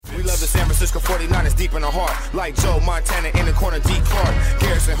Francisco 49ers deep in the heart. Like Joe Montana in the corner, D. Clark.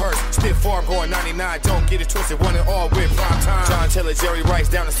 Garrison Hurst, stiff farm going 99. Don't get it twisted, one and all with prime time. John Taylor, Jerry Rice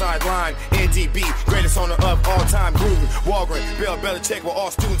down the sideline. NDB, greatest owner of all time. Gruden, Walgren, Bill Belichick were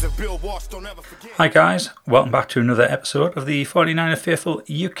all students of Bill Walsh. Don't ever forget. Hi guys, welcome back to another episode of the 49er Faithful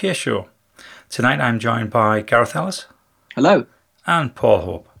UK show. Tonight I'm joined by Gareth Ellis. Hello. And Paul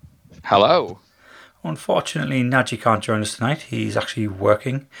Hope. Hello. Unfortunately, Nadji can't join us tonight. He's actually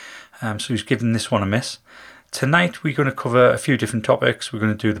working, so he's given this one a miss. Tonight we're going to cover a few different topics. We're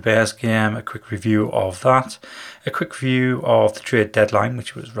going to do the Bears game, a quick review of that, a quick review of the trade deadline,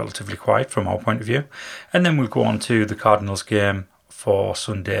 which was relatively quiet from our point of view, and then we'll go on to the Cardinals game for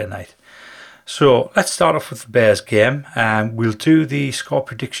Sunday night. So let's start off with the Bears game. We'll do the score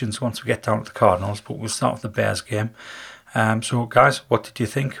predictions once we get down to the Cardinals, but we'll start with the Bears game. So guys, what did you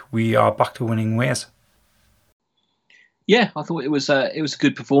think? We are back to winning ways. Yeah, I thought it was a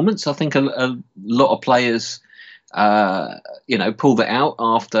good performance. I think a lot of players, pulled it out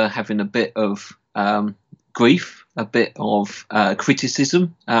after having a bit of grief, a bit of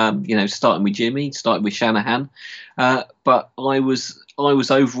criticism. Starting with Jimmy, starting with Shanahan, but I was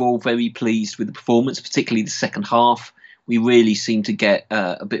overall very pleased with the performance, particularly the second half. We really seemed to get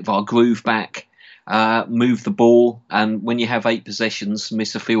a bit of our groove back. Move the ball, and when you have 8 possessions,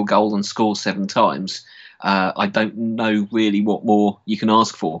 miss a field goal and score 7 times, I don't know really what more you can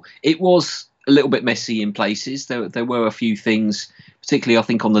ask for. It was a little bit messy in places. There were a few things, particularly I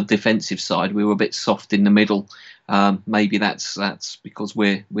think on the defensive side, we were a bit soft in the middle. Maybe that's because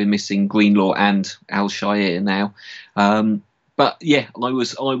we're missing Greenlaw and Al-Shaair now. But yeah, I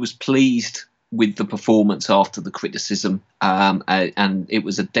was pleased with the performance after the criticism, and it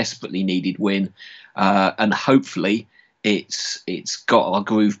was a desperately needed win, and hopefully it's got our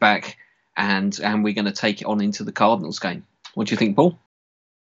groove back, and we're going to take it on into the Cardinals game. What do you think, Paul?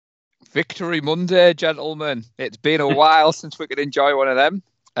 Victory Monday, gentlemen. It's been a while since we could enjoy one of them.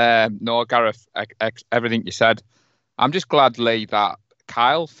 No, Gareth, everything you said. I'm just glad, Lee, that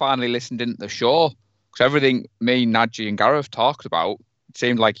Kyle finally listened into the show, because everything me, Nadji and Gareth talked about, it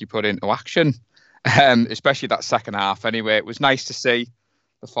seemed like you put into action, especially that second half. Anyway, it was nice to see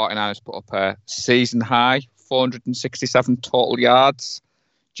the 49ers put up a season high, 467 total yards.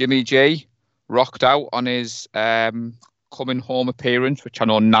 Jimmy G rocked out on his coming home appearance, which I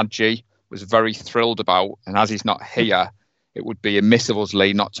know Nadji was very thrilled about. And as he's not here, it would be amiss of us,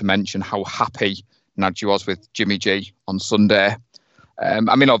 Lee, not to mention how happy Nadji was with Jimmy G on Sunday.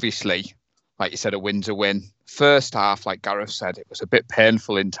 Obviously, like you said, a win's a win. First half, like Gareth said, it was a bit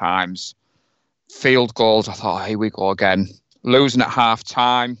painful in times. Field goals, I thought, here we go again. Losing at half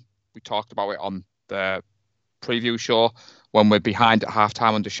time, we talked about it on the preview show. When we're behind at half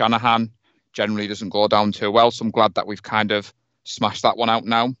time under Shanahan, generally doesn't go down too well. So I'm glad that we've kind of smashed that one out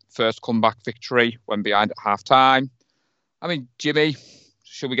now. First comeback victory when behind at half time. Jimmy,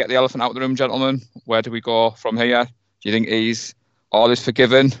 should we get the elephant out of the room, gentlemen? Where do we go from here? Do you think all is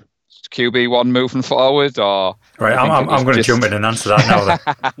forgiven? QB1 moving forward, or right? I'm going to jump in and answer that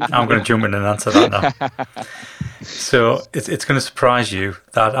now. I'm going to jump in and answer that now. So it's going to surprise you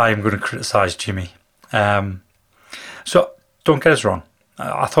that I am going to criticise Jimmy. So don't get us wrong.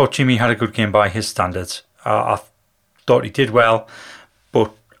 I thought Jimmy had a good game by his standards. I thought he did well,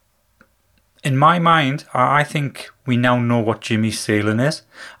 but in my mind, I think we now know what Jimmy's ceiling is.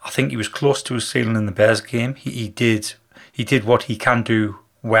 I think he was close to his ceiling in the Bears game. He did what he can do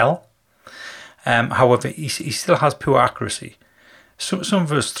well. However, he still has poor accuracy. Some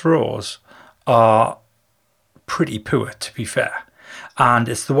of his throws are pretty poor, to be fair. And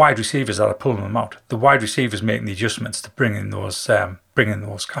it's the wide receivers that are pulling them out. The wide receivers making the adjustments to bring in those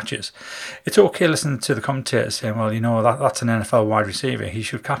catches. It's okay listening to the commentators saying, well, that's an NFL wide receiver. He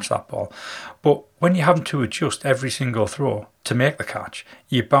should catch that ball. But when you're having to adjust every single throw to make the catch,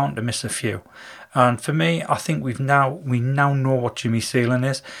 you're bound to miss a few. And for me, I think we now know what Jimmy's ceiling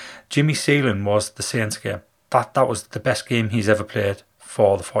is. Jimmy's ceiling was the Saints game. That was the best game he's ever played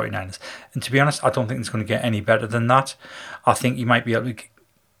for the 49ers. And to be honest, I don't think it's going to get any better than that. I think he might be able to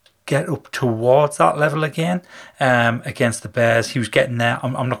get up towards that level again against the Bears. He was getting there.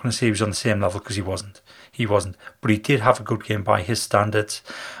 I'm not going to say he was on the same level, because he wasn't. But he did have a good game by his standards.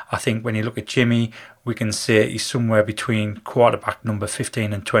 I think when you look at Jimmy, we can say he's somewhere between quarterback number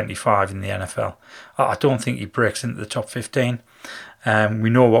 15 and 25 in the NFL. I don't think he breaks into the top 15. We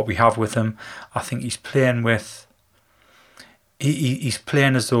know what we have with him. I think he's playing with... He's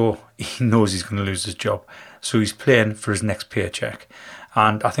playing as though he knows he's going to lose his job. So he's playing for his next paycheck.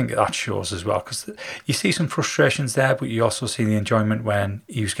 And I think that shows as well, because you see some frustrations there, but you also see the enjoyment when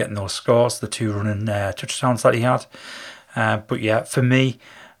he was getting those scores, the 2 running touchdowns that he had. But yeah, for me,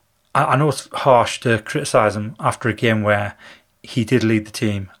 I know it's harsh to criticise him after a game where he did lead the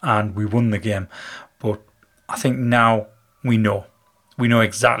team and we won the game, but I think now we know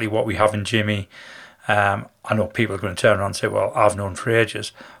exactly what we have in Jimmy. I know people are going to turn around and say, well, I've known for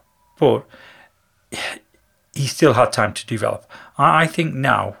ages, but he still had time to develop. I think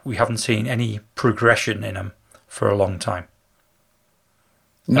now we haven't seen any progression in him for a long time.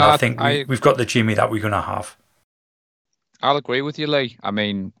 No, I think we've got the Jimmy that we're going to have. I'll agree with you, Lee. I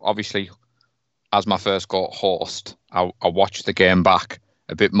mean, obviously, as my first host, I watched the game back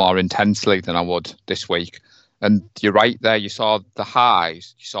a bit more intensely than I would this week. And you're right there. You saw the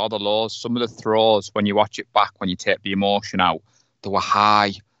highs, you saw the lows. Some of the throws, when you watch it back, when you take the emotion out, they were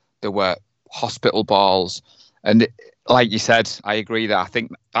high. They were hospital balls. And like you said, I agree that I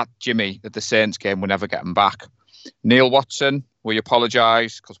think that Jimmy at the Saints game will never get him back. Neil Watson, we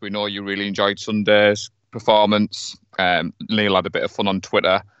apologise because we know you really enjoyed Sunday's performance. Neil had a bit of fun on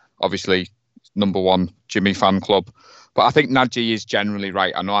Twitter. Obviously, #1 Jimmy fan club. But I think Nadji is generally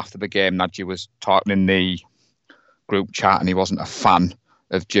right. I know after the game, Nadji was talking in the group chat and he wasn't a fan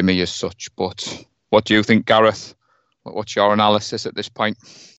of Jimmy as such. But what do you think, Gareth? What's your analysis at this point?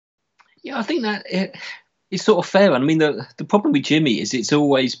 Yeah, I think that it's sort of fair. I mean, the problem with Jimmy is it's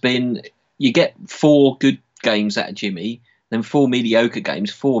always been you get 4 good games out of Jimmy, then 4 mediocre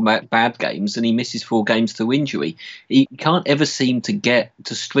games, 4 bad games, and he misses 4 games through injury. He can't ever seem to get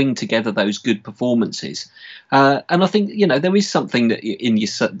to string together those good performances. And I think, there is something that you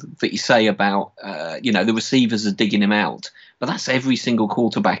say about, the receivers are digging him out, but that's every single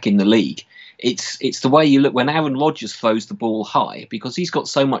quarterback in the league. It's the way you look when Aaron Rodgers throws the ball high, because he's got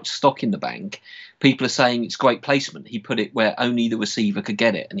so much stock in the bank. People are saying it's great placement. He put it where only the receiver could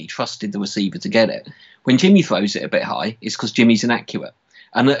get it, and he trusted the receiver to get it. When Jimmy throws it a bit high, it's because Jimmy's inaccurate.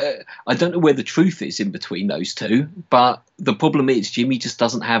 And I don't know where the truth is in between those two, but the problem is Jimmy just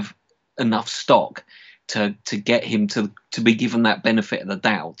doesn't have enough stock to get him to be given that benefit of the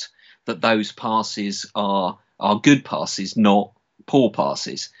doubt that those passes are good passes, not poor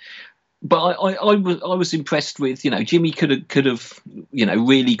passes. But I was impressed with, Jimmy could have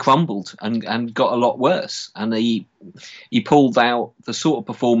really crumbled and got a lot worse, and he pulled out the sort of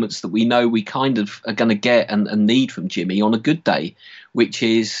performance that we know we kind of are going to get and need from Jimmy on a good day, which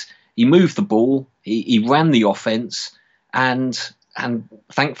is he moved the ball, he ran the offense, and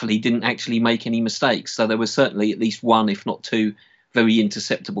thankfully didn't actually make any mistakes. So there was certainly at least 1, if not 2, very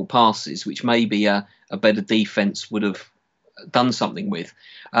interceptable passes, which maybe a better defense would have done something with.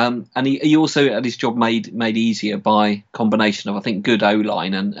 And he also had his job made easier by combination of, I think, good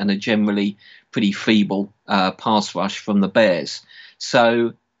O-line and a generally pretty feeble pass rush from the Bears.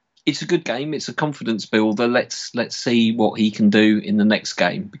 So it's a good game. It's a confidence builder. Let's see what he can do in the next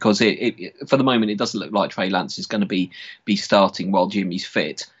game, because it for the moment it doesn't look like Trey Lance is going to be starting while Jimmy's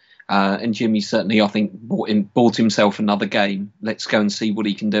fit. And Jimmy certainly, I think, bought himself another game. Let's go and see what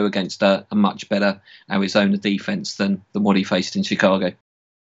he can do against a much better Arizona defense than what he faced in Chicago.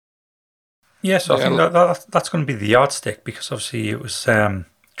 Yes, I think that's going to be the yardstick, because obviously it was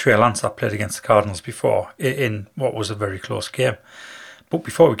Trey Lance that played against the Cardinals before in what was a very close game. But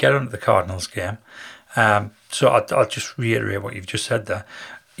before we get into the Cardinals game, so I'll just reiterate what you've just said there.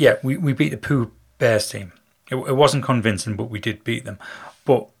 Yeah, we beat the Pooh Bears team. It wasn't convincing, but we did beat them.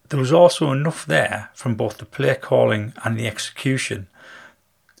 But there was also enough there from both the play calling and the execution,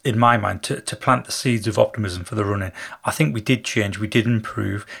 in my mind, to plant the seeds of optimism for the running. I think we did change, we did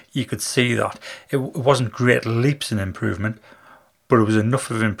improve. You could see that. It wasn't great leaps in improvement, but it was enough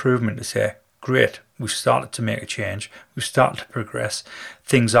of improvement to say, great, we've started to make a change, we've started to progress,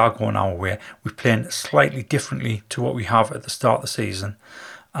 things are going our way, we're playing slightly differently to what we have at the start of the season,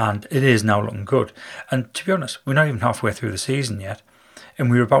 and it is now looking good. And to be honest, we're not even halfway through the season yet, and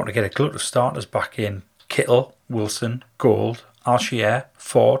we're about to get a glut of starters back in. Kittle, Wilson, Gold, Alshire,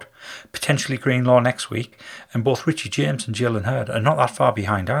 Ford, potentially Greenlaw next week, and both Richie James and Jalen Hurd are not that far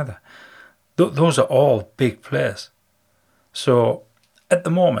behind either. Those are all big players. So at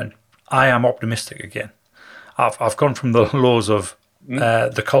the moment, I am optimistic again. I've gone from the lows of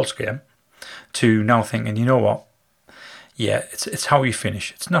the Colts game to now thinking, you know what? Yeah, it's how you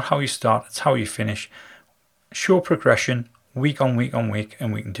finish. It's not how you start, it's how you finish. Show progression week on week on week,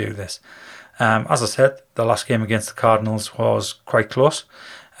 and we can do this. As I said, the last game against the Cardinals was quite close.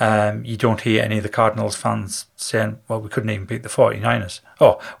 You don't hear any of the Cardinals fans saying, well, we couldn't even beat the 49ers.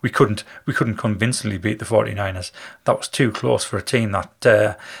 Oh, we couldn't convincingly beat the 49ers. That was too close for a team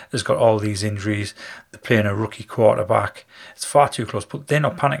that has got all these injuries. They're playing a rookie quarterback. It's far too close, but they're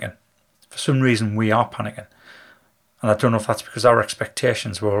not panicking. For some reason, we are panicking. And I don't know if that's because our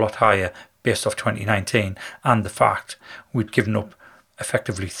expectations were a lot higher based off 2019 and the fact we'd given up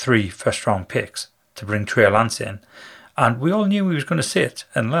effectively 3 first-round picks to bring Trey Lance in. And we all knew he was going to sit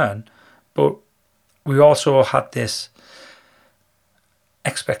and learn, but we also had this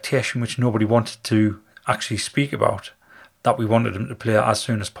expectation, which nobody wanted to actually speak about, that we wanted him to play as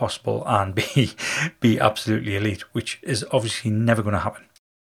soon as possible and be absolutely elite, which is obviously never going to happen.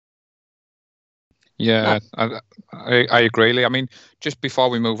 Yeah, I agree, Lee. I mean, just before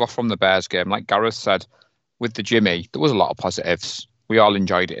we move off from the Bears game, like Gareth said, with the Jimmy, there was a lot of positives. We all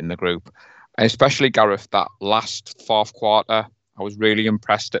enjoyed it in the group. And especially Gareth, that last fourth quarter, I was really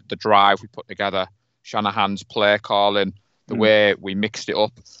impressed at the drive we put together. Shanahan's play calling, the way we mixed it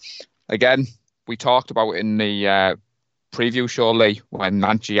up. Again, we talked about it in the preview show, Lee, when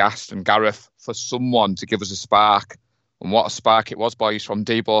Najee asked and Gareth for someone to give us a spark. And what a spark it was, boys, from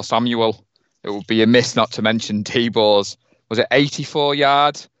Deebo Samuel. It would be amiss not to mention Deebo's, was it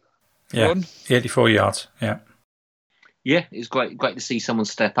 84-yard run? 84 yards, yeah. Yeah, it's great to see someone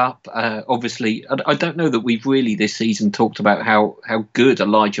step up. Obviously, I don't know that we've really this season talked about how good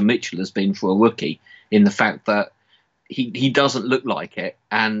Elijah Mitchell has been for a rookie, in the fact that he doesn't look like it,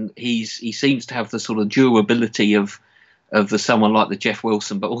 and he seems to have the sort of durability of someone like the Jeff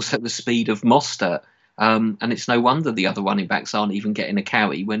Wilson, but also the speed of Mostert. And it's no wonder the other running backs aren't even getting a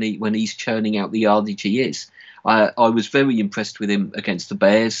carry when he's churning out the yardage he is. I was very impressed with him against the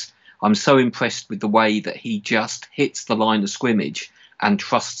Bears. I'm so impressed with the way that he just hits the line of scrimmage and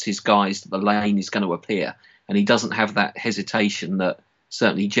trusts his guys that the lane is going to appear. And he doesn't have that hesitation that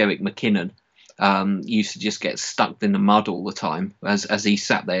certainly Jerick McKinnon used to just get stuck in the mud all the time as he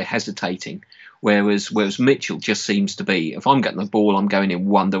sat there hesitating. Whereas Mitchell just seems to be, if I'm getting the ball, I'm going in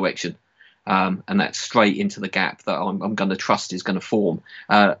one direction. And that's straight into the gap that I'm going to trust is going to form.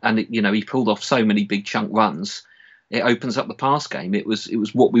 He pulled off so many big chunk runs. It opens up the pass game. It was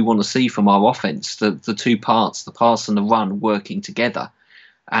what we want to see from our offense. The two parts, the pass and the run, working together.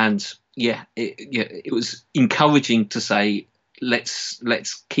 And it was encouraging to say, let's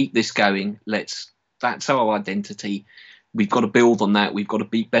keep this going. That's our identity. We've got to build on that. We've got to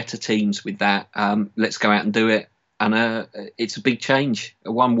beat better teams with that. Let's go out and do it. And it's a big change.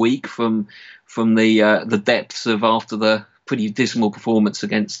 1 week from the depths of after the pretty dismal performance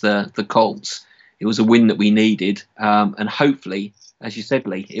against the Colts. It was a win that we needed, and hopefully, as you said,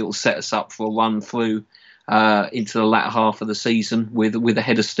 Lee, it will set us up for a run through into the latter half of the season with a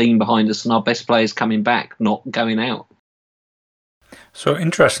head of steam behind us and our best players coming back, not going out. So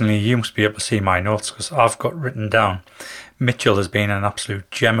interestingly, you must be able to see my notes because I've got written down Mitchell has been an absolute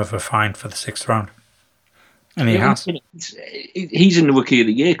gem of a find for the 6th round. And he has. He's in the Rookie of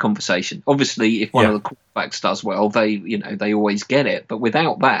the Year conversation. Obviously, if one of the quarterbacks does well, they always get it. But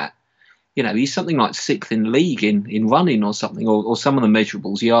without that, he's something like 6th in the league in running or something, or some of the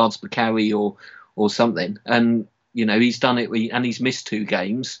measurables, yards per carry or something. And he's done it, and he's missed 2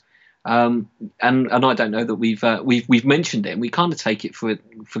 games. And I don't know that we've mentioned him. We kind of take it for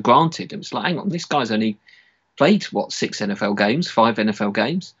granted. And it's like, hang on, this guy's only played 6 NFL games, 5 NFL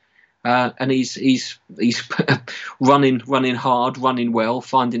games. And he's running hard, running well,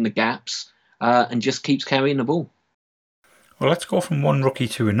 finding the gaps, and just keeps carrying the ball. Well, let's go from one rookie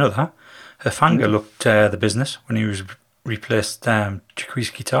to another. Hufanga looked the business when he was replaced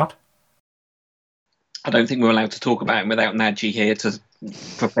Jaquiski Tartt. I don't think we're allowed to talk about him without Najee here to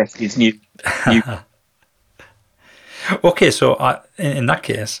profess his new. Okay, so in that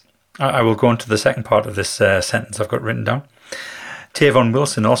case, I will go on to the second part of this sentence I've got written down. Tavon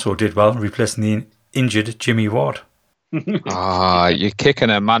Wilson also did well, replacing the injured Jimmy Ward. You're kicking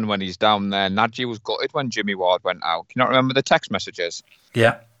a man when he's down there. Najee was gutted when Jimmy Ward went out. Can you not remember the text messages?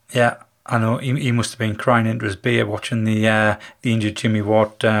 Yeah. I know. He must have been crying into his beer watching the injured Jimmy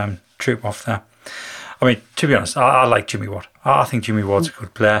Ward troop off there. I mean, to be honest, I like Jimmy Ward. I think Jimmy Ward's a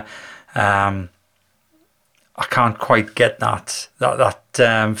good player. I can't quite get that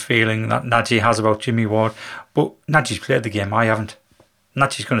feeling that Najee has about Jimmy Ward, but Najee's played the game. I haven't.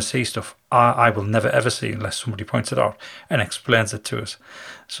 Najee's going to see stuff I will never ever see unless somebody points it out and explains it to us.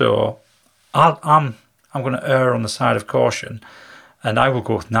 So I'm going to err on the side of caution, and I will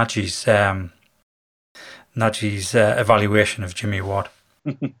go with Najee's evaluation of Jimmy Ward.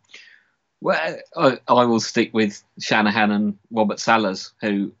 Well, I will stick with Shanahan and Robert Saleh's,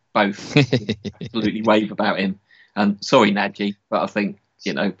 who both absolutely rave about him. And sorry, Najee, but I think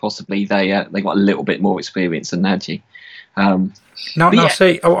possibly they got a little bit more experience than Najee.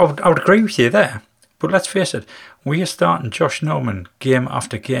 See, I would agree with you there. But let's face it, we are starting Josh Norman game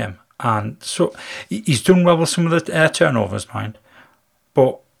after game, and so he's done well with some of the turnovers, mind.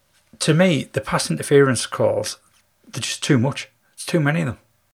 But to me, the pass interference calls, they're just too much. It's too many of them.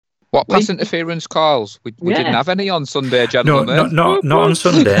 What pass interference calls? We didn't have any on Sunday, gentlemen. No, not on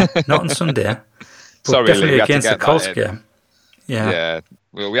Sunday. Not on Sunday. But Sorry, definitely Lee, against the Colts game. Yeah.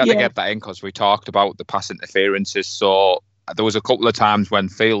 Well, we had to get that in because we talked about the pass interferences. So there was a couple of times when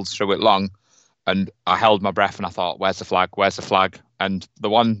Fields threw it long, and I held my breath and I thought, "Where's the flag? Where's the flag?" And the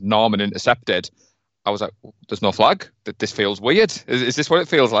one Norman intercepted, I was like, "There's no flag. This feels weird. Is this what it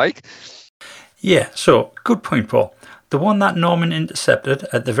feels like?" Yeah. So good point, Paul. The one that Norman intercepted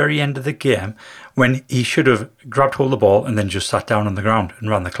at the very end of the game, when he should have grabbed hold of the ball and then just sat down on the ground and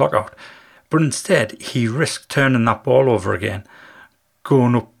ran the clock out. But instead, he risked turning that ball over again,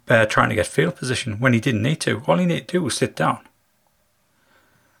 going up, trying to get field position when he didn't need to. All he needed to do was sit down.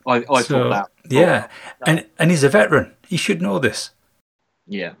 I thought that. Yeah, and he's a veteran. He should know this.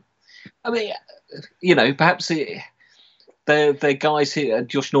 Yeah. I mean, perhaps the guys here,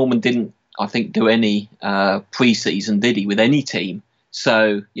 Josh Norman didn't, I think, do any pre-season, did he, with any team?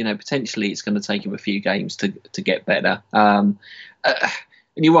 So, potentially it's going to take him a few games to get better.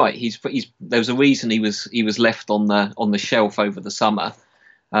 And you're right. There was a reason he was left on the shelf over the summer.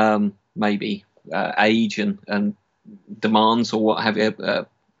 Maybe age and demands or what have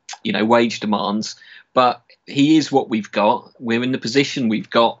you. Wage demands. But he is what we've got. We're in the position we've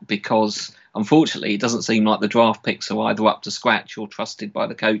got because, unfortunately, it doesn't seem like the draft picks are either up to scratch or trusted by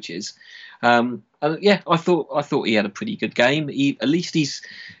the coaches. And I thought he had a pretty good game. At least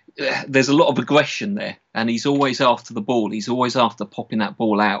there's a lot of aggression there, and he's always after the ball. He's always after popping that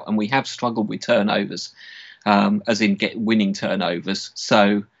ball out, and we have struggled with turnovers, as in winning turnovers.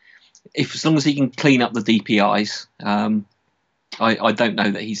 So, as long as he can clean up the DPIs, I don't know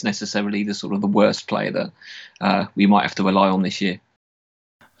that he's necessarily the worst player that we might have to rely on this year.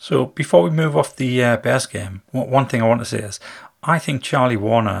 So before we move off the Bears game, one thing I want to say is I think Charlie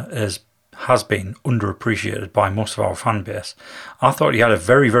Warner has been underappreciated by most of our fan base. I thought he had a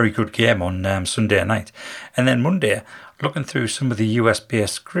very, very good game on Sunday night. And then Monday, looking through some of the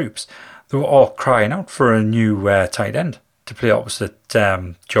US-based groups, they were all crying out for a new tight end to play opposite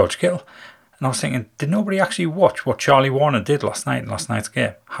George Kittle. And I was thinking, did nobody actually watch what Charlie Warner did last night in last night's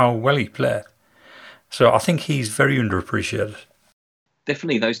game? How well he played. So I think he's very underappreciated.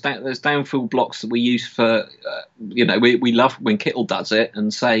 Definitely, those downfield blocks that we use for, we love when Kittle does it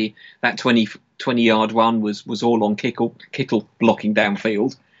and say that 20-yard run was all on Kittle blocking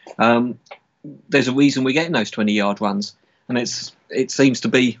downfield. There's a reason we're getting those 20-yard runs, and it seems to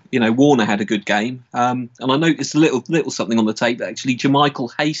be, Warner had a good game. And I noticed a little something on the tape that actually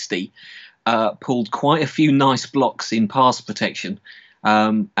Jermichael Hasty pulled quite a few nice blocks in pass protection,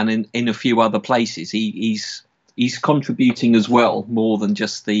 and in a few other places. He's contributing as well, more than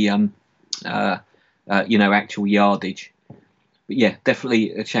just the actual yardage. But yeah,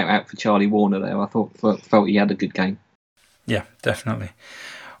 definitely a shout out for Charlie Warner there. I felt he had a good game. Yeah, definitely.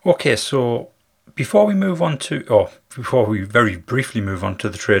 Okay, so before we very briefly move on to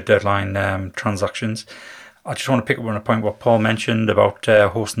the trade deadline transactions, I just want to pick up on a point what Paul mentioned about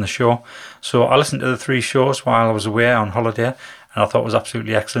hosting the show. So I listened to the 3 shows while I was away on holiday, and I thought it was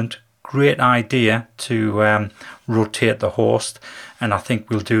absolutely excellent. Great idea to rotate the host, and I think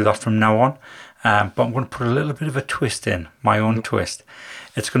we'll do that from now on. But I'm going to put a little bit of a twist in, my own twist.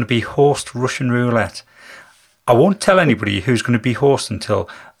 It's going to be host Russian roulette. I won't tell anybody who's going to be host until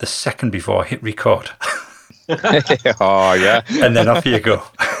the second before I hit record. Oh, yeah. And then off you go.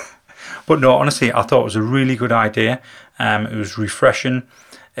 But no, honestly, I thought it was a really good idea. It was refreshing.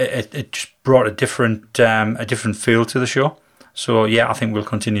 It just brought a different feel to the show. So yeah, I think we'll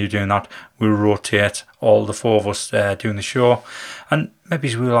continue doing that. We'll rotate all the 4 of us doing the show, and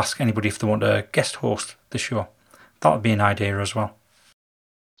maybe we'll ask anybody if they want to guest host the show. That would be an idea as well.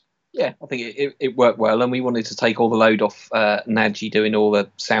 Yeah, I think it worked well, and we wanted to take all the load off Nadji doing all the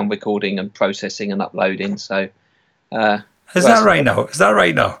sound recording and processing and uploading. So Is that right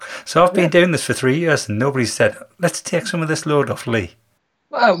now? So I've been doing this for 3 years, and nobody said, "Let's take some of this load off Lee."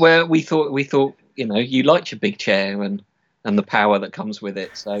 Well, we thought you liked your big chair and the power that comes with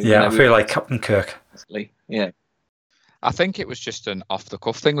it. So yeah, I feel like Captain Kirk. Yeah, I think it was just an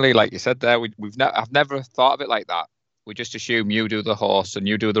off-the-cuff thing, Lee. Like you said there, I've never thought of it like that. We just assume you do the host and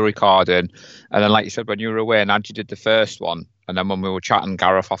you do the recording, and then, like you said, when you were away, Nadji did the first one, and then when we were chatting,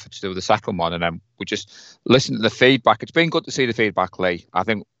 Gareth offered to do the second one, and then we just listened to the feedback. It's been good to see the feedback, Lee. I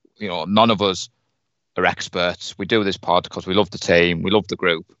think none of us are experts. We do this pod because we love the team, we love the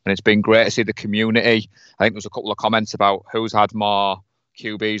group, and it's been great to see the community. I think there was a couple of comments about who's had more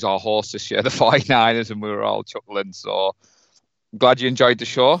QBs or hosts this year, the 49ers, and we were all chuckling. So I'm glad you enjoyed the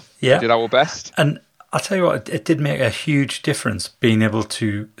show. Yeah, we did our best. And I'll tell you what, it did make a huge difference being able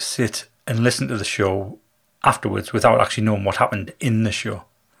to sit and listen to the show afterwards without actually knowing what happened in the show.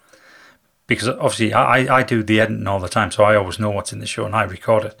 because obviously I do the editing all the time, so I always know what's in the show and I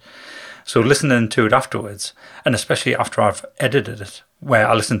record it. So listening to it afterwards, and especially after I've edited it, where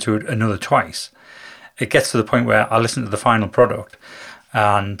I listen to it another twice, it gets to the point where I listen to the final product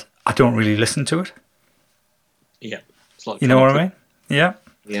and I don't really listen to it. Yeah. It's like you know what I mean? Yeah.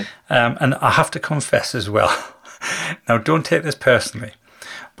 Yeah. And I have to confess as well, now don't take this personally,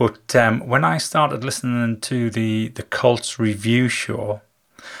 but when I started listening to the Colts review show,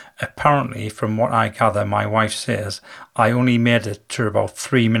 apparently, from what I gather, my wife says, I only made it to about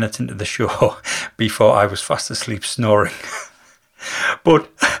 3 minutes into the show before I was fast asleep snoring. But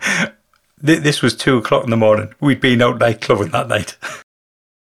this was 2 o'clock in the morning. We'd been out nightclubbing that night.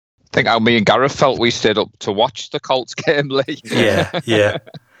 I think how me and Gareth felt we stayed up to watch the Colts game, Lee. Yeah.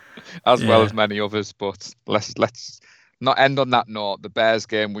 As well as many others. But let's not end on that note. The Bears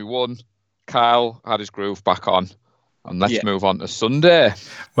game, we won. Kyle had his groove back on. And let's move on to Sunday.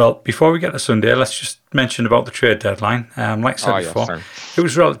 Well, before we get to Sunday, let's just mention about the trade deadline. Like I said before, it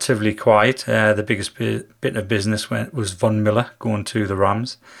was relatively quiet. The biggest bit of business was Von Miller going to the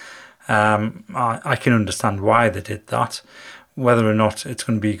Rams. I can understand why they did that. Whether or not it's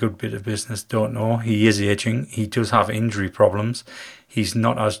going to be a good bit of business, don't know. He is aging. He does have injury problems. He's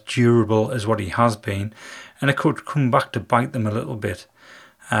not as durable as what he has been. And it could come back to bite them a little bit.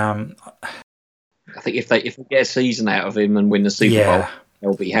 I think if they get a season out of him and win the Super Bowl,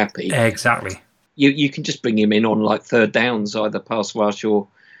 they'll be happy. Exactly. You can just bring him in on like third downs, either pass rush or,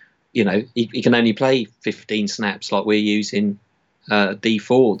 he can only play 15 snaps like we're using D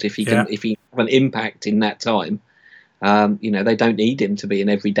Ford. If he can have an impact in that time, they don't need him to be an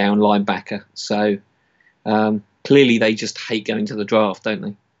every down linebacker. So clearly they just hate going to the draft, don't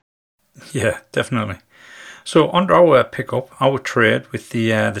they? Yeah, definitely. So on our pickup, our trade with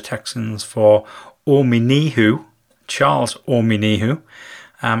the Texans for Charles Omenihu.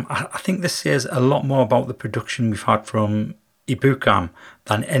 I think this says a lot more about the production we've had from Ebukam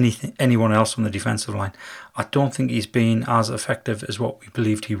than anyone else on the defensive line. I don't think he's been as effective as what we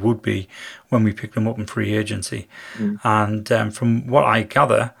believed he would be when we picked him up in free agency. And from what I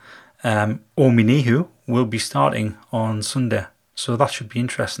gather, Omenihu will be starting on Sunday. So that should be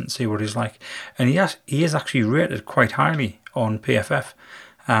interesting to see what he's like. And he is actually rated quite highly on PFF.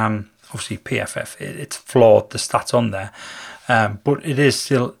 Obviously, PFF, it's flawed, the stats on there. But it is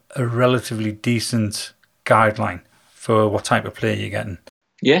still a relatively decent guideline for what type of player you're getting.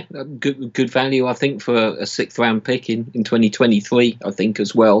 Yeah, good value, I think, for a 6th round pick in 2023, I think,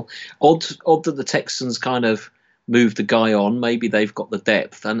 as well. Odd that the Texans kind of moved the guy on. Maybe they've got the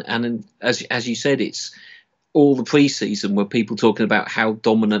depth. And as you said, it's all the preseason were people talking about how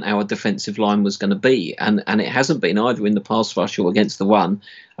dominant our defensive line was going to be, and it hasn't been either in the pass rush or against the run.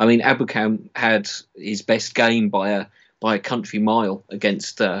 I mean, Ebukam had his best game by a country mile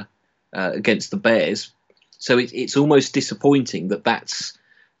against the Bears, so it's almost disappointing that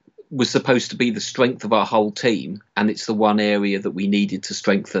was supposed to be the strength of our whole team, and it's the one area that we needed to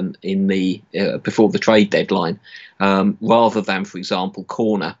strengthen in the before the trade deadline, rather than, for example,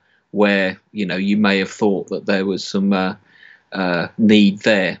 corner, where you may have thought that there was some need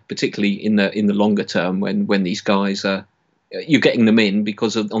there, particularly in the longer term when these guys you're getting them in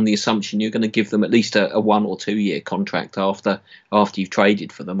because on the assumption you're going to give them at least a 1 or 2 year contract after you've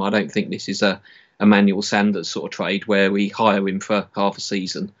traded for them. I don't think this is a Emmanuel Sanders sort of trade where we hire him for half a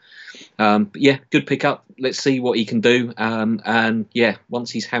season. But yeah, good pickup. Let's see what he can do. And yeah,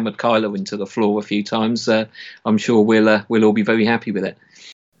 once he's hammered Kyler into the floor a few times, I'm sure we'll all be very happy with it.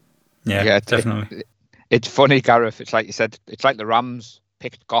 Yeah, definitely. It's funny, Gareth. It's like you said. It's like the Rams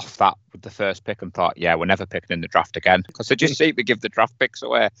picked Goff that with the first pick and thought, we're never picking in the draft again, because they just seem to give the draft picks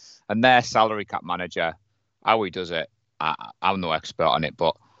away. And their salary cap manager, how he does it, I'm no expert on it,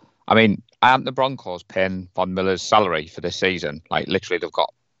 but I mean, aren't the Broncos paying Von Miller's salary for this season? Like literally,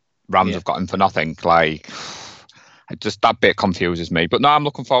 Rams have got him for nothing. Like, just that bit confuses me. But no, I'm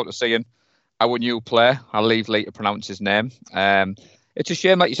looking forward to seeing our new player. I'll leave Lee to pronounce his name. It's a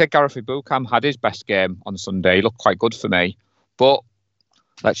shame, like you said, Gareth Ebukam had his best game on Sunday. He looked quite good for me. But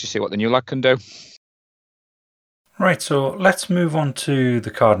let's just see what the new lad can do. Right, so let's move on to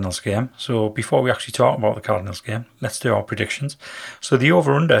the Cardinals game. So before we actually talk about the Cardinals game, let's do our predictions. So the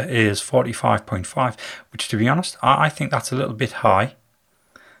over-under is 45.5, which, to be honest, I think that's a little bit high.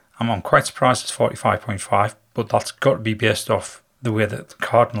 I'm quite surprised it's 45.5, but that's got to be based off the way that the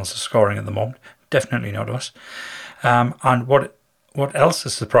Cardinals are scoring at the moment. Definitely not us. And what else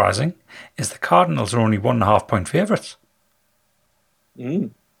is surprising is the Cardinals are only 1.5 point favourites.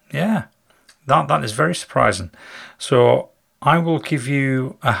 Yeah, that is very surprising. So I will give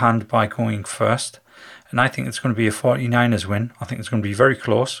you a hand by going first. And I think it's going to be a 49ers win. I think it's going to be very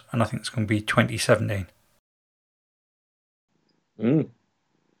close, and I think it's going to be 2017.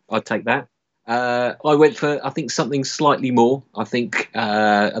 I'd take that. I went for, I think, something slightly more. I think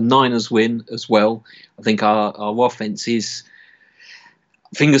a Niners win as well. I think our offense is,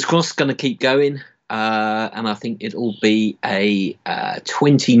 fingers crossed, going to keep going. And I think it'll be a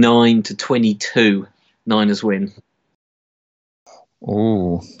 29-22 Niners win.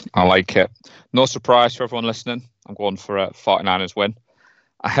 Oh, I like it. No surprise for everyone listening. I'm going for a 49ers win.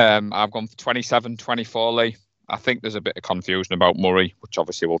 I've gone for 27-24, Lee. I think there's a bit of confusion about Murray, which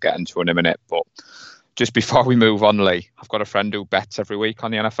obviously we'll get into in a minute. But just before we move on, Lee, I've got a friend who bets every week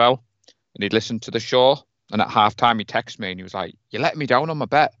on the NFL, and he'd listened to the show, and at halftime he texted me and he was like, "You let me down on my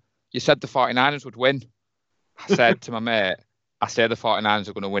bet. You said the 49ers would win." I said to my mate, I say the 49ers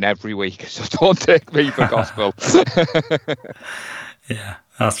are going to win every week, so don't take me for gospel. Yeah,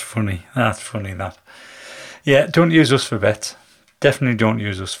 that's funny. That's funny, that. Yeah, don't use us for bets. Definitely don't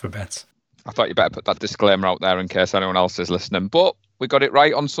use us for bets. I thought you better put that disclaimer out there in case anyone else is listening. But we got it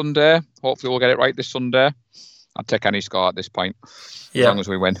right on Sunday. Hopefully we'll get it right this Sunday. I'd take any score at this point, as long as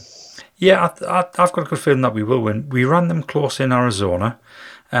we win. Yeah, I've got a good feeling that we will win. We ran them close in Arizona,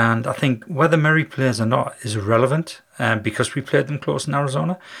 and I think whether Murray plays or not is irrelevant because we played them close in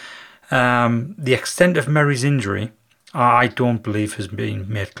Arizona. The extent of Murray's injury, I don't believe has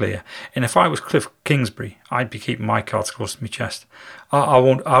been made clear. And if I was Cliff Kingsbury, I'd be keeping my cards close to my chest.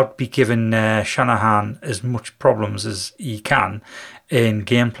 I'd be giving Shanahan as much problems as he can in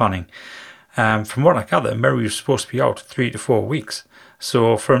game planning. From what I gather, Murray was supposed to be out 3 to 4 weeks.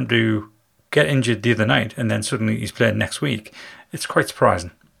 So for him to get injured the other night and then suddenly he's playing next week, it's quite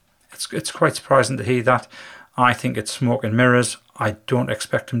surprising. It's quite surprising to hear that. I think it's smoke and mirrors. I don't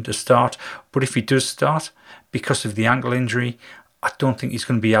expect him to start. But if he does start, because of the ankle injury, I don't think he's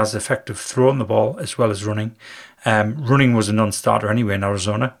going to be as effective throwing the ball as well as running. Running was a non-starter anyway in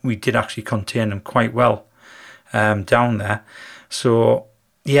Arizona. We did actually contain him quite well down there. So,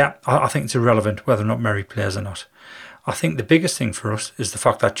 yeah, I think it's irrelevant whether or not Murray plays or not. I think the biggest thing for us is the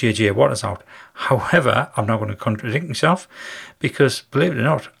fact that JJ Watt is out. However, I'm not going to contradict myself because, believe it or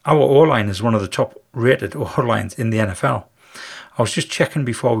not, our O-line is one of the top-rated O-lines in the NFL. I was just checking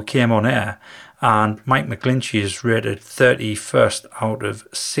before we came on air, and Mike McGlinchey is rated 31st out of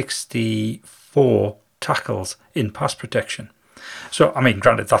 64 tackles in pass protection. So, I mean,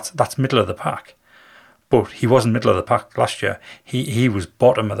 granted, that's middle of the pack, but he wasn't middle of the pack last year. He was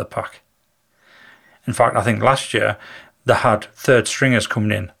bottom of the pack. In fact, I think last year they had third stringers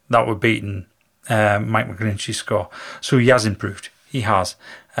coming in that were beating Mike McGlinchey's score. So he has improved. He has.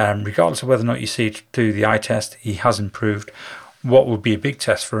 Regardless of whether or not you see it through the eye test, he has improved. What would be a big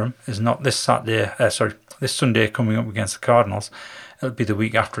test for him is not this this Sunday coming up against the Cardinals. It'll be the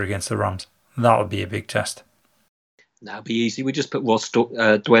week after against the Rams. That'll be a big test. That'll be easy. We just put Ross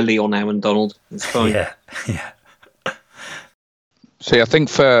Dwelley on Aaron Donald. It's fine. Yeah. See, I think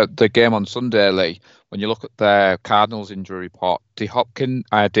for the game on Sunday, Lee, when you look at the Cardinals injury report,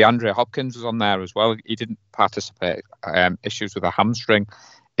 DeAndre Hopkins was on there as well. He didn't participate. Issues with a hamstring.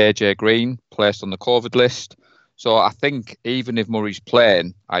 AJ Green placed on the COVID list. So I think even if Murray's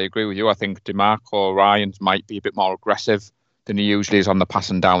playing, I agree with you. I think DeMarco Ryans might be a bit more aggressive than he usually is on the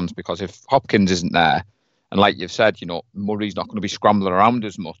passing downs, because if Hopkins isn't there, and like you've said, Murray's not going to be scrambling around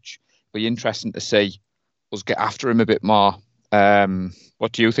as much. It'll be interesting to see us get after him a bit more.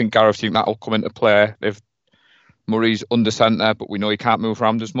 What do you think, Gareth? Do you think that'll come into play if Murray's under centre, but we know he can't move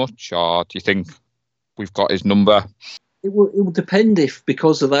around as much? Or do you think we've got his number? It will depend if,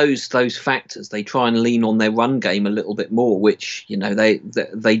 because of those factors, they try and lean on their run game a little bit more, which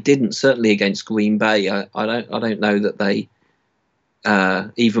they didn't, certainly against Green Bay. I don't know that they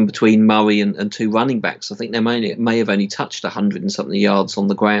even between Murray and two running backs, I think they may have only touched 100 and something yards on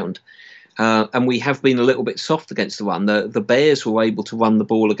the ground. And we have been a little bit soft against the run. The Bears were able to run the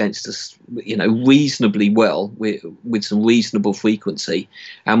ball against us, reasonably well with some reasonable frequency,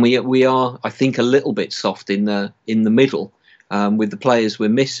 and we are, I think, a little bit soft in the middle with the players we're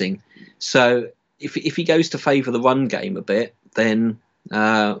missing. So if he goes to favour the run game a bit, then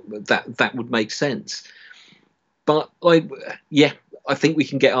that would make sense. But I think we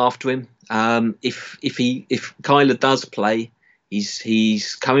can get after him. If Kyler does play.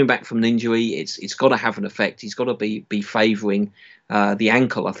 He's coming back from an injury. It's got to have an effect. He's got to be favouring the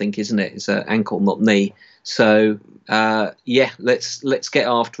ankle, I think, isn't it? It's an ankle, not knee. So let's get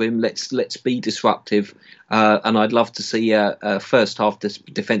after him. Let's be disruptive. And I'd love to see a first half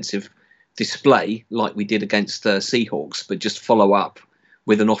defensive display like we did against Seahawks, but just follow up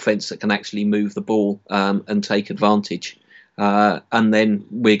with an offense that can actually move the ball and take advantage. and then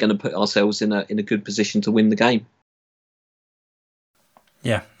we're going to put ourselves in a good position to win the game.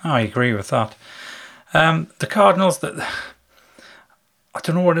 Yeah, I agree with that. The Cardinals, I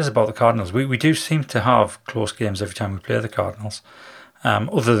don't know what it is about the Cardinals. We do seem to have close games every time we play the Cardinals.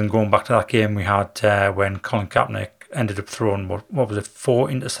 Other than going back to that game we had when Colin Kaepernick ended up throwing, what was it, 4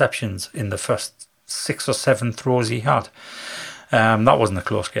 interceptions in the first 6 or 7 throws he had. That wasn't a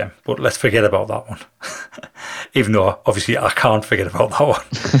close game, but let's forget about that one. Even though, obviously, I can't forget about that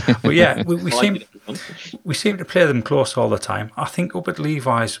one. But yeah, we seem to play them close all the time. I think up at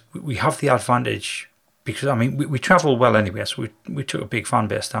Levi's, we have the advantage because, I mean, we travel well anyway, so we took a big fan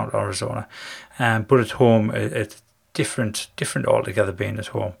base down to Arizona. But at home, it's different altogether being at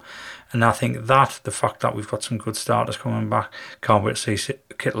home. And I think that the fact that we've got some good starters coming back, can't wait to see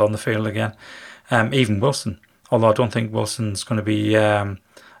Kittle on the field again. Even Wilson, although I don't think Wilson's going to be a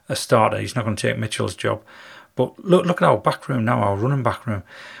starter. He's not going to take Mitchell's job. But look at our back room now, our running back room.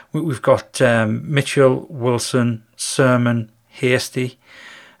 We've got Mitchell, Wilson, Sermon, Hasty.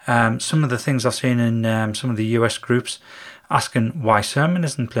 Some of the things I've seen in some of the US groups asking why Sermon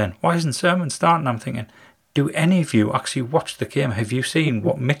isn't playing. Why isn't Sermon starting? I'm thinking, do any of you actually watch the game? Have you seen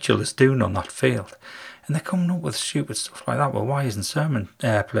what Mitchell is doing on that field? And they're coming up with stupid stuff like that. Well, why isn't Sermon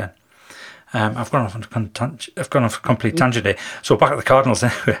playing? I've gone off a complete tangent here. So back at the Cardinals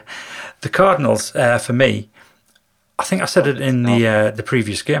anyway. The Cardinals, for me, I think I said it in the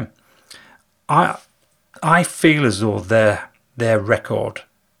previous game. I feel as though their record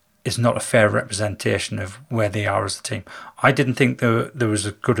is not a fair representation of where they are as a team. I didn't think they was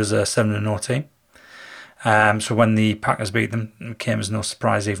as good as a 7-0 team. So when the Packers beat them, it came as no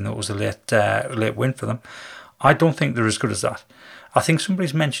surprise, even though it was a late win for them. I don't think they're as good as that. I think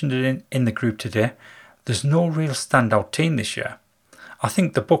somebody's mentioned it in the group today. There's no real standout team this year. I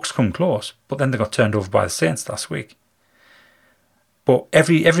think the Bucs come close, but then they got turned over by the Saints last week. But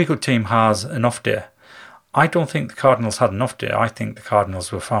every good team has an off day. I don't think the Cardinals had an off day. I think the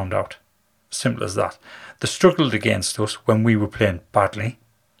Cardinals were found out. Simple as that. They struggled against us when we were playing badly.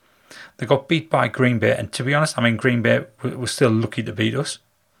 They got beat by Green Bay, and to be honest, I mean, Green Bay was still lucky to beat us.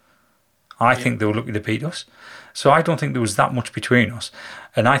 I think they were lucky to beat us. So I don't think there was that much between us.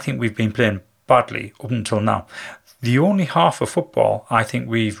 And I think we've been playing badly up until now. The only half of football I think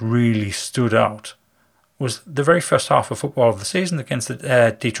we've really stood out was the very first half of football of the season against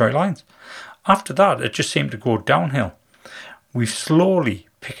the Detroit Lions. After that, it just seemed to go downhill. We've slowly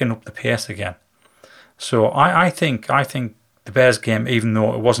picking up the pace again. So I think the Bears game, even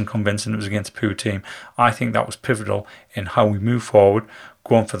though it wasn't convincing, it was against a poor team, I think that was pivotal in how we move forward,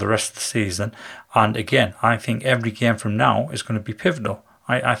 going for the rest of the season. And again, I think every game from now is going to be pivotal.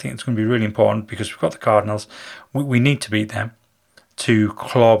 I think it's going to be really important because we've got the Cardinals. We need to beat them to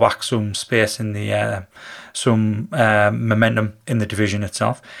claw back some space in the some momentum in the division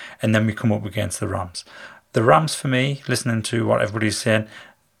itself, and then we come up against the Rams. The Rams, for me, listening to what everybody's saying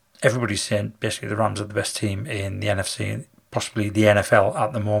basically the Rams are the best team in the NFC, possibly the NFL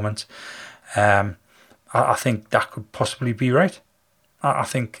at the moment. I think that could possibly be right. I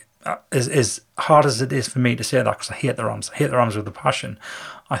think as hard as it is for me to say that, because I hate the Rams with a passion,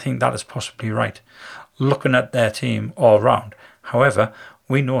 I think that is possibly right. Looking at their team all round, however,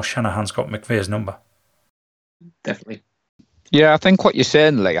 we know Shanahan's got McVay's number. Definitely. Yeah, I think what you're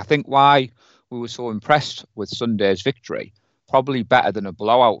saying, Lee, I think why we were so impressed with Sunday's victory, probably better than a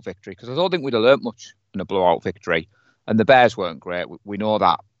blowout victory, because I don't think we'd have learnt much in a blowout victory. And the Bears weren't great, we know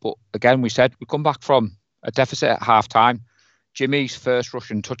that. But again, we said we come back from a deficit at half-time. Jimmy's first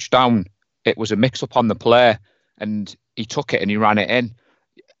rushing touchdown, it was a mix-up on the play, and he took it and he ran it in.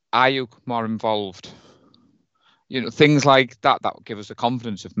 Ayuk more involved. You know, things like that would give us the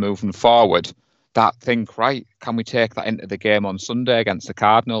confidence of moving forward. That think, right, can we take that into the game on Sunday against the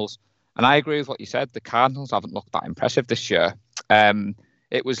Cardinals? And I agree with what you said. The Cardinals haven't looked that impressive this year.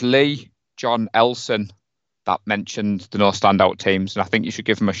 It was Lee, John Elson that mentioned the no standout teams, and I think you should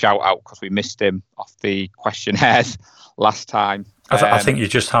give him a shout out because we missed him off the questionnaires last time. I think you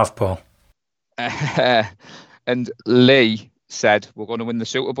just have, Paul. And Lee said we're going to win the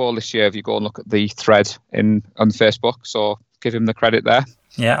Super Bowl this year if you go and look at the thread on Facebook, so give him the credit there.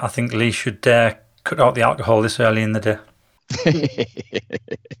 Yeah, I think Lee should cut out the alcohol this early in the day.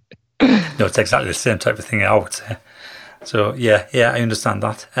 No, it's exactly the same type of thing I would say. So, yeah, I understand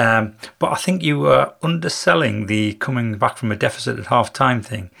that. But I think you were underselling the coming back from a deficit at half-time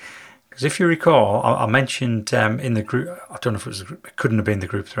thing. Because if you recall, I mentioned in the group, I don't know if it couldn't have been the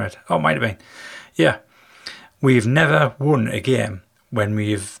group thread. Oh, it might have been. Yeah. We've never won a game when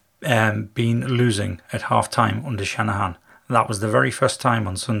we've been losing at half-time under Shanahan. That was the very first time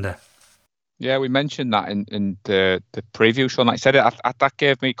on Sunday. Yeah, we mentioned that in the preview show. And like I said, that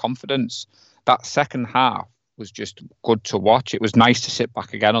gave me confidence. That second half was just good to watch. It was nice to sit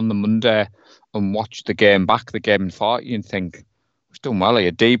back again on the Monday and watch the game back, the game in 40, and think, we've done well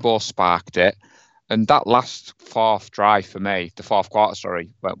here. Debo sparked it. And that last fourth drive for me, the fourth quarter,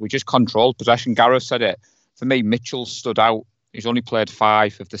 sorry, but we just controlled possession. Gareth said it. For me, Mitchell stood out. He's only played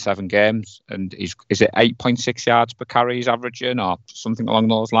 5 of the 7 games, and is it 8.6 yards per carry he's averaging, or something along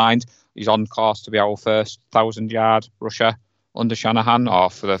those lines? He's on course to be our first 1,000-yard rusher under Shanahan, or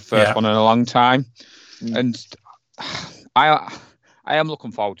for the first one in a long time. And I am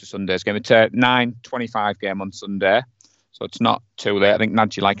looking forward to Sunday's game. It's a 9:25 game on Sunday, so it's not too late. I think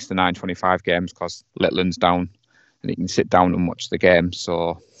Nadji likes the 9:25 games because Littland's down and he can sit down and watch the game.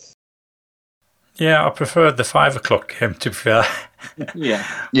 So yeah, I prefer the 5 o'clock game, to be fair. Yeah.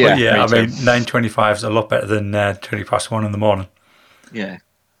 I mean, 9:25 is a lot better than 1:20 in the morning. Yeah.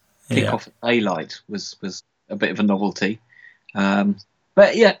 Kick off at daylight was a bit of a novelty.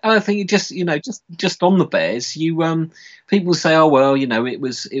 But yeah, I think it just on the Bears, people say, oh well, it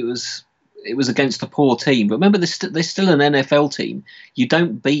was against a poor team. But remember, they're still an NFL team. You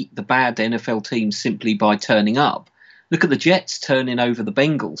don't beat the bad NFL teams simply by turning up. Look at the Jets turning over the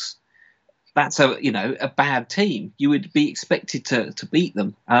Bengals. That's a bad team. You would be expected to beat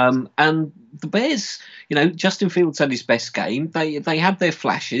them. And the Bears, Justin Fields had his best game. They had their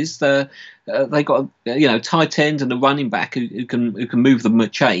flashes. They got tight end and a running back who can move them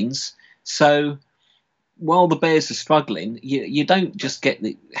with chains. So while the Bears are struggling, you don't just get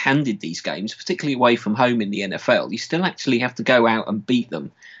handed these games, particularly away from home in the NFL. You still actually have to go out and beat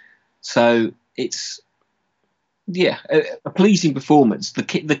them. So it's a pleasing performance. The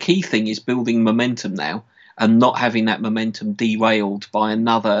key thing is building momentum now and not having that momentum derailed by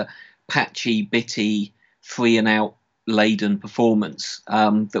another patchy, bitty, 3-and-out laden performance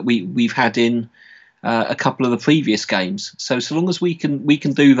that we've had in a couple of the previous games. So long as we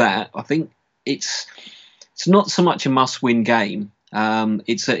can do that, I think it's not so much a must-win game.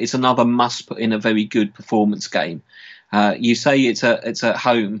 It's another must put in a very good performance game. You say it's at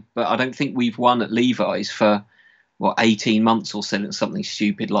home, but I don't think we've won at Levi's for 18 months or something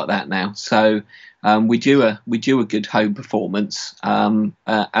stupid like that now. So we do a good home performance, and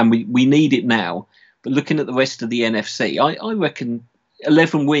we need it now. But looking at the rest of the NFC, I reckon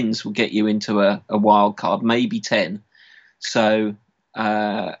 11 wins will get you into a wild card, maybe 10. So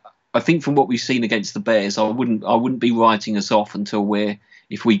I think from what we've seen against the Bears, I wouldn't be writing us off until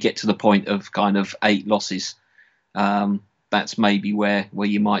if we get to the point of kind of 8 losses. That's maybe where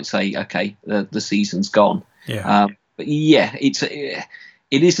you might say, okay, the season's gone. Yeah. But yeah, it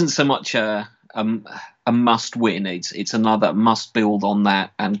isn't so much a must win. It's another must build on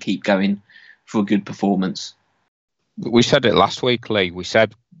that and keep going for a good performance. We said it last week, Lee. We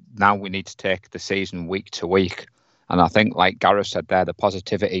said now we need to take the season week to week. And I think, like Gareth said there, the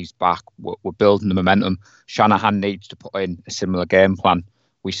positivity's back. We're building the momentum. Shanahan needs to put in a similar game plan.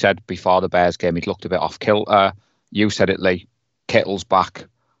 We said before the Bears game he'd looked a bit off kilter. You said it, Lee. Kittle's back.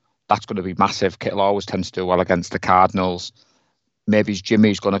 That's going to be massive. Kittle always tends to do well against the Cardinals. Maybe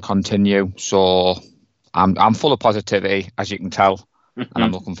Jimmy's going to continue. So I'm full of positivity, as you can tell. And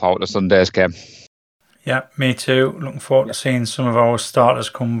I'm looking forward to Sunday's game. Yeah, me too. Looking forward to seeing some of our starters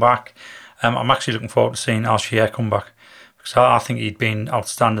come back. I'm actually looking forward to seeing Alshire come back, because I think he'd been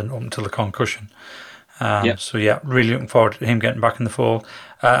outstanding up until the concussion. So yeah, really looking forward to him getting back in the fold.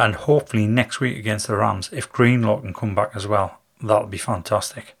 And hopefully next week against the Rams, if Greenlaw can come back as well, that would be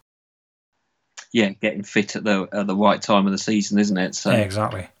fantastic. Yeah, getting fit at the right time of the season, isn't it? So. Yeah,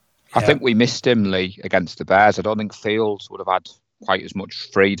 exactly. I think we missed him, Lee, against the Bears. I don't think Fields would have had quite as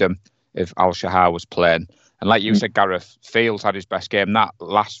much freedom if Al-Shahar was playing. And like you said, Gareth, Fields had his best game. That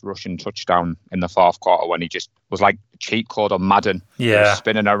last rushing touchdown in the fourth quarter when he just was like a cheat code on Madden. Yeah. He was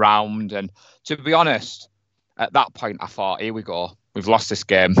spinning around. And to be honest, at that point, I thought, here we go. We've lost this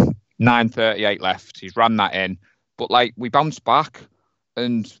game. 9:38 left. He's ran that in. But like we bounced back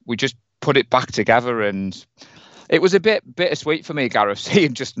and we just put it back together. And it was a bit bittersweet for me, Gareth,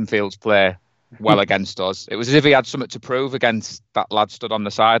 seeing Justin Fields play well against us. It was as if he had something to prove against that lad stood on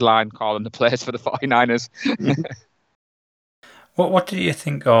the sideline calling the plays for the 49ers. What do you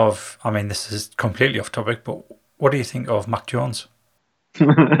think of, I mean, this is completely off topic, but what do you think of Mac Jones? Go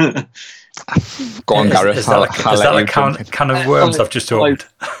on, Gareth. Is that a can of worms I've just opened?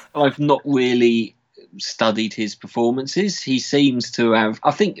 I've not really studied his performances. He seems to have,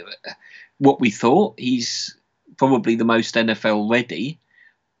 I think, what we thought. He's probably the most NFL ready,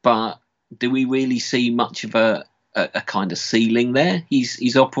 but do we really see much of a kind of ceiling there?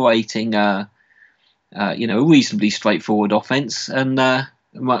 He's operating a reasonably straightforward offense, and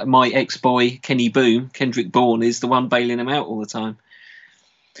my ex-boy Kenny Boone, Kendrick Bourne, is the one bailing him out all the time.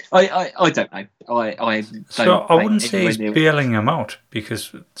 I don't know. I wouldn't say he's bailing him out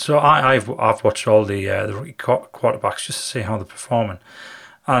because I've watched all the rookie quarterbacks just to see how they're performing,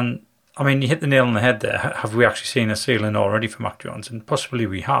 and I mean you hit the nail on the head there. Have we actually seen a ceiling already for Mac Jones? And possibly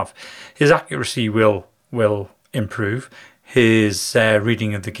we have. His accuracy will improve. His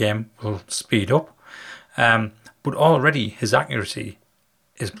reading of the game will speed up, but already his accuracy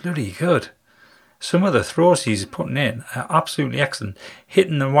is bloody good. Some of the throws he's putting in are absolutely excellent,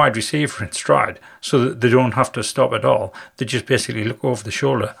 hitting the wide receiver in stride so that they don't have to stop at all. They just basically look over the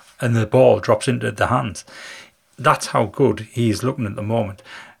shoulder and the ball drops into their hands. That's how good he's looking at the moment.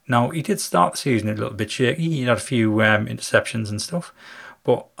 Now, he did start the season a little bit shaky. He had a few interceptions and stuff.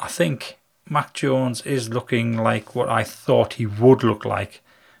 But I think Mac Jones is looking like what I thought he would look like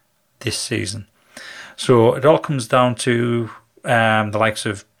this season. So it all comes down to the likes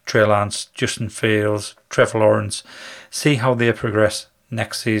of Trey Lance, Justin Fields, Trevor Lawrence, see how they progress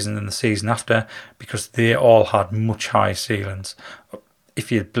next season and the season after, because they all had much higher ceilings.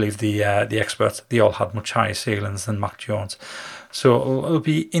 If you believe the experts, they all had much higher ceilings than Mac Jones. So it'll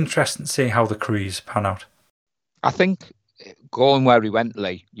be interesting to see how the careers pan out. I think going where he went,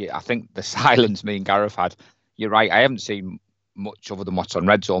 Lee, I think the silence me and Gareth had, you're right, I haven't seen much other than what's on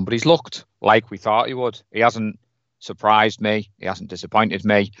Red Zone, but he's looked like we thought he would. He hasn't surprised me. He hasn't disappointed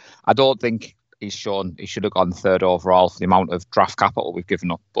me. I don't think he's shown he should have gone third overall for the amount of draft capital we've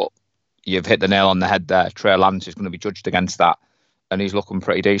given up. But you've hit the nail on the head there. Trey Lance is going to be judged against that. And he's looking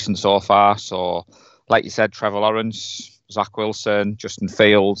pretty decent so far. So, like you said, Trevor Lawrence, Zach Wilson, Justin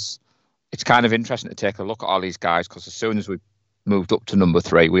Fields. It's kind of interesting to take a look at all these guys because as soon as we moved up to number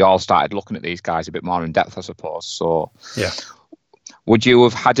 3, we all started looking at these guys a bit more in depth, I suppose. So, yeah. Would you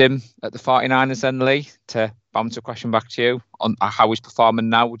have had him at the 49ers then, Lee? To bounce a question back to you on how he's performing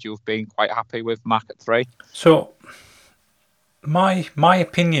now, would you have been quite happy with Mac at 3? So, my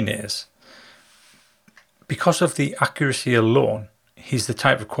opinion is, because of the accuracy alone, he's the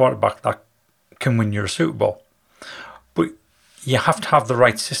type of quarterback that can win you a Super Bowl. But you have to have the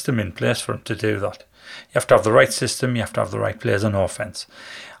right system in place for him to do that. You have to have the right system, you have to have the right players on offense.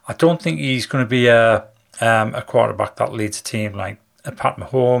 I don't think he's going to be a quarterback that leads a team like a Pat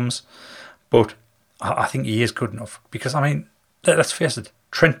Mahomes, but I think he is good enough. Because, I mean, let's face it,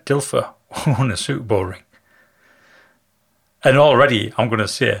 Trent Dilfer won a Super Bowl ring. And already, I'm going to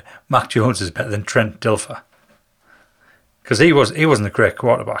say, Mac Jones is better than Trent Dilfer. Because he wasn't a great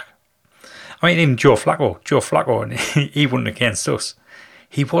quarterback. I mean, even Joe Flacco, and he won against us.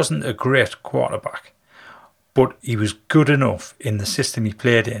 He wasn't a great quarterback. But he was good enough in the system he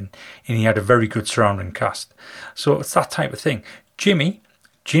played in, and he had a very good surrounding cast. So it's that type of thing. Jimmy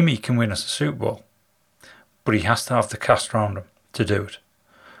can win us a Super Bowl, but he has to have the cast around him to do it.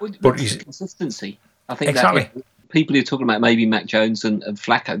 But he's consistency. I think exactly. That people who are talking about maybe Mac Jones and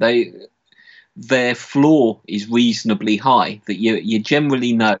Flacco, their floor is reasonably high. That you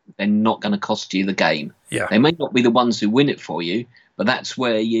generally know they're not going to cost you the game. Yeah. They may not be the ones who win it for you, but that's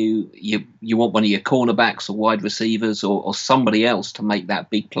where you want one of your cornerbacks or wide receivers or somebody else to make that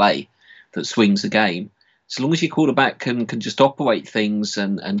big play that swings the game. So long as your quarterback can just operate things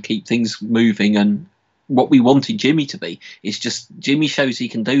and keep things moving, and what we wanted Jimmy to be is just Jimmy shows he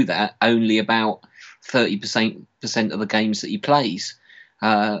can do that only about 30% of the games that he plays.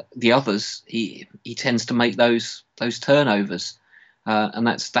 The others he tends to make those turnovers, and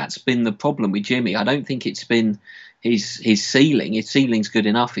that's been the problem with Jimmy. I don't think it's been his ceiling. His ceiling's good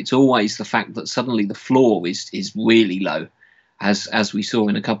enough. It's always the fact that suddenly the floor is really low, as we saw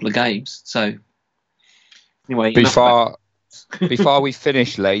in a couple of games. So anyway, before we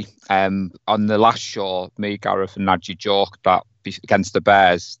finish, Lee, on the last show, me, Gareth, and Nadji joked that against the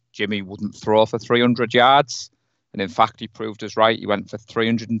Bears, Jimmy wouldn't throw for 300 yards, and in fact, he proved us right. He went for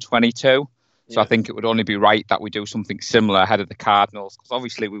 322. So I think it would only be right that we do something similar ahead of the Cardinals, because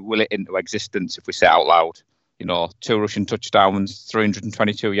obviously we will it into existence if we say it out loud. 2 rushing touchdowns,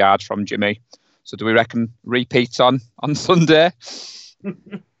 322 yards from Jimmy. So do we reckon repeats on Sunday?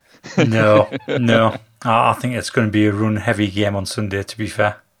 No. I think it's going to be a run-heavy game on Sunday, to be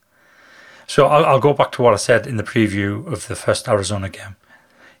fair. So I'll go back to what I said in the preview of the first Arizona game.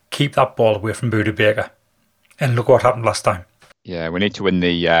 Keep that ball away from Budda Baker. And look what happened last time. Yeah, we need to win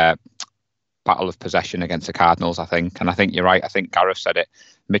the battle of possession against the Cardinals, I think. And I think you're right. I think Gareth said it.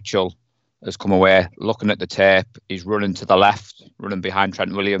 Mitchell has come away, looking at the tape. He's running to the left, running behind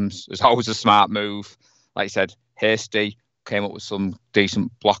Trent Williams. It's always a smart move. Like you said, Hasty came up with some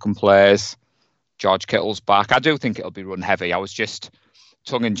decent blocking plays. George Kittle's back. I do think it'll be run heavy. I was just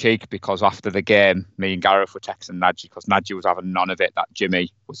tongue in cheek, because after the game, me and Gareth were texting Nadji because Nadji was having none of it, that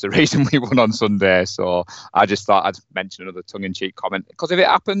Jimmy was the reason we won on Sunday. So I just thought I'd mention another tongue in cheek comment, because if it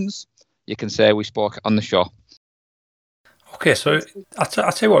happens, you can say we spoke on the show. Okay, so I'll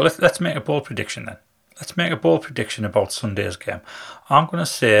tell you what, let's make a bold prediction then. Let's make a bold prediction about Sunday's game. I'm going to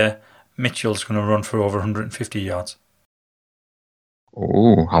say Mitchell's going to run for over 150 yards.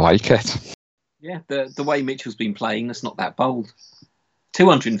 Oh, I like it. Yeah, the way Mitchell's been playing, that's not that bold.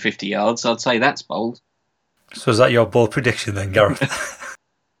 250 yards, I'd say that's bold. So is that your bold prediction then, Gareth?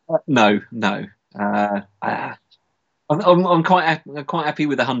 No. I'm quite happy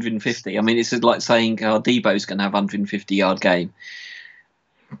with 150. I mean, it's like saying Debo's going to have a 150-yard game.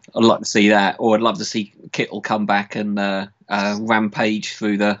 I'd like to see that, or I'd love to see Kittle come back and rampage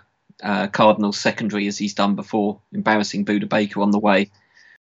through the Cardinals secondary as he's done before, embarrassing Buda Baker on the way.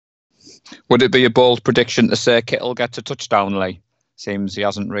 Would it be a bold prediction to say Kittle gets a touchdown, Lee? Seems he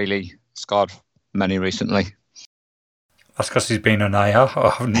hasn't really scored many recently. That's because he's been on IR,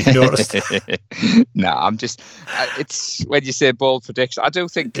 or haven't you noticed? No, I'm just... It's when you say bold prediction, I do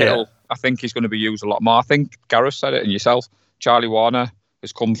think Kittle, I think he's going to be used a lot more. I think Gareth said it and yourself, Charlie Warner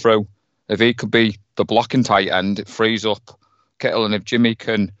has come through. If he could be the blocking tight end, it frees up Kittle. And if Jimmy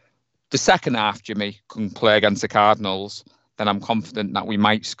can... The second half, Jimmy can play against the Cardinals, then I'm confident that we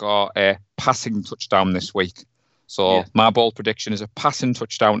might score a passing touchdown this week. So my bold prediction is a passing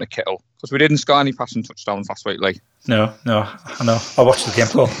touchdown to Kittle, because we didn't score any passing touchdowns last week, Lee. No, I know. I watched the game,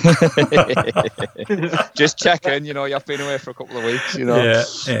 Paul. Just checking, you've been away for a couple of weeks,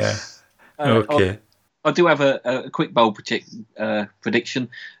 Yeah. Okay. I do have a quick bold prediction.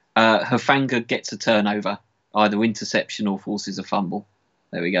 Hufanga gets a turnover, either interception or forces a fumble.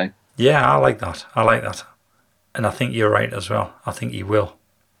 There we go. Yeah, I like that. And I think you're right as well. I think he will.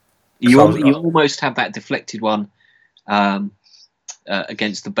 You almost have that deflected one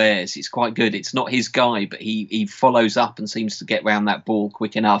against the Bears. It's quite good. It's not his guy, but he follows up and seems to get round that ball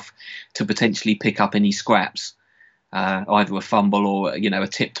quick enough to potentially pick up any scraps, either a fumble or a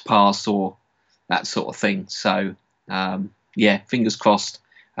tipped pass or that sort of thing. So fingers crossed.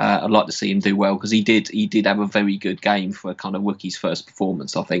 I'd like to see him do well, because he did have a very good game for a kind of rookie's first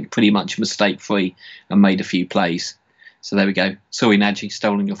performance. I think pretty much mistake free and made a few plays. So there we go. Sorry, Nadji,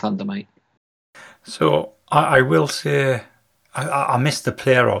 stolen your thunder, mate. So I will say I missed the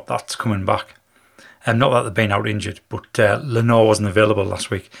player out that's coming back. Not that they've been out injured, but Lenore wasn't available last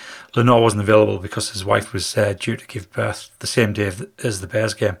week. Lenore wasn't available because his wife was due to give birth the same day as the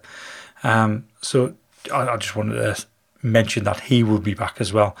Bears game. So I just wanted to mention that he will be back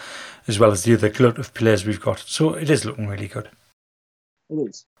as well as the other glut of players we've got. So it is looking really good. It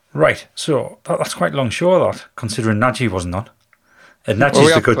is. Right, so that's quite a long show, that, considering Nadji wasn't on. And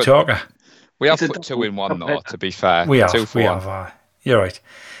Nadji's a good talker. We have put 2 in 1, though, to be fair. We have. You're right.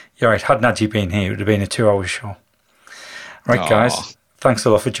 Had Nadji been here, it would have been a 2-hour show. Right, guys, thanks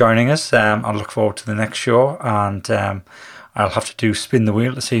a lot for joining us. I look forward to the next show, and I'll have to do spin the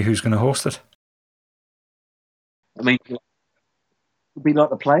wheel to see who's going to host it. I mean, it'll be like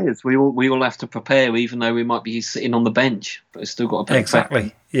the players. We all have to prepare, even though we might be sitting on the bench, but we've still got to prepare.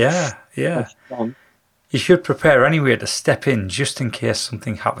 Exactly. Yeah. You should prepare anyway to step in just in case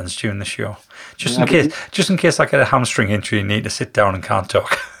something happens during the show. Just in case I get a hamstring injury and need to sit down and can't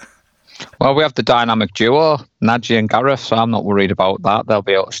talk. Well, we have the dynamic duo, Nadji and Gareth, so I'm not worried about that. They'll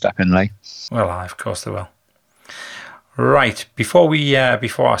be able to step in, Lee. Well, of course they will. Right, before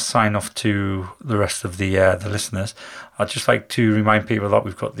I sign off to the rest of the listeners, I'd just like to remind people that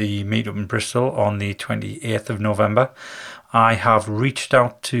we've got the meetup in Bristol on the 28th of November. I have reached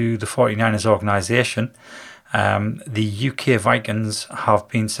out to the 49ers organisation. The UK Vikings have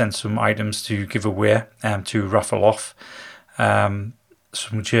been sent some items to give away to raffle off.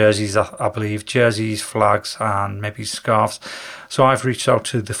 Some jerseys, I believe, flags, and maybe scarves. So I've reached out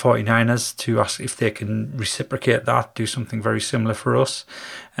to the 49ers to ask if they can reciprocate that, do something very similar for us.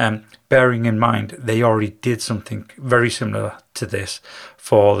 Bearing in mind, they already did something very similar to this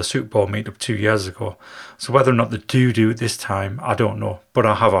for the Super Bowl meetup 2 years ago. So whether or not they do it this time, I don't know, but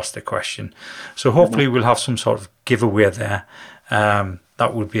I have asked the question. So hopefully we'll have some sort of giveaway there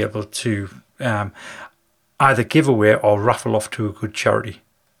that would be able to either give away or raffle off to a good charity.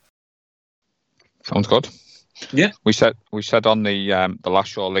 Sounds good. Yeah. We said on the last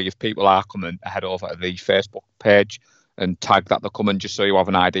show, Lee, if people are coming, head over to the Facebook page and tag that they're coming, just so you have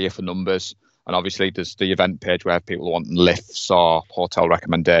an idea for numbers. And obviously there's the event page where people want lifts or hotel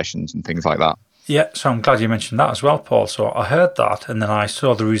recommendations and things like that. Yeah, so I'm glad you mentioned that as well, Paul. So I heard that, and then I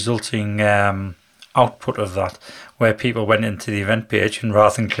saw the resulting output of that, where people went into the event page and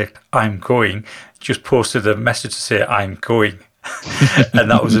rather than click "I'm going," just posted a message to say "I'm going." And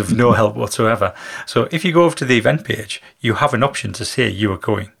that was of no help whatsoever. So if you go over to the event page, you have an option to say you are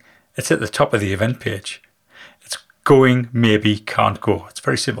going. It's at the top of the event page. It's going, maybe, can't go. It's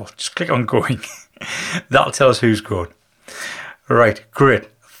very simple. Just click on going. That'll tell us who's going. Right, great.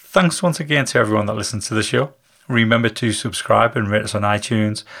 Thanks once again to everyone that listens to the show. Remember to subscribe and rate us on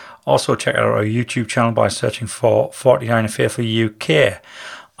iTunes. Also check out our YouTube channel by searching for 49 Faithful UK.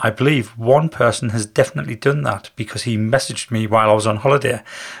 I believe one person has definitely done that because he messaged me while I was on holiday.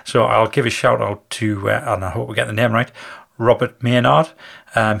 So I'll give a shout out to, and I hope we get the name right, Robert Maynard.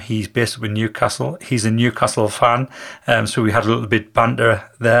 He's based up in Newcastle. He's a Newcastle fan. So we had a little bit banter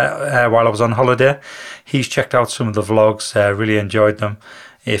there while I was on holiday. He's checked out some of the vlogs, really enjoyed them.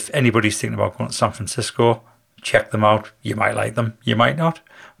 If anybody's thinking about going to San Francisco, check them out. You might like them, you might not,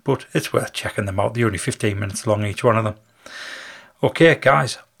 but it's worth checking them out. They're only 15 minutes long, each one of them. Okay,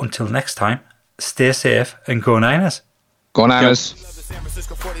 guys, until next time, stay safe and go Niners. Go Niners. San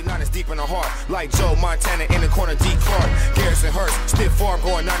Francisco 49ers deep in the heart, like Joe Montana in the corner, D. Clark, Garrison Hurst, stiff farm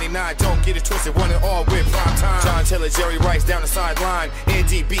going 99, don't get it twisted, one and all with prime time. John Taylor, Jerry Rice down the sideline,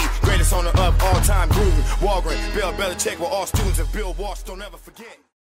 NDB, greatest owner of all time, Gruden, Walgren, Bill Belichick, were all students of Bill Walsh, don't ever forget.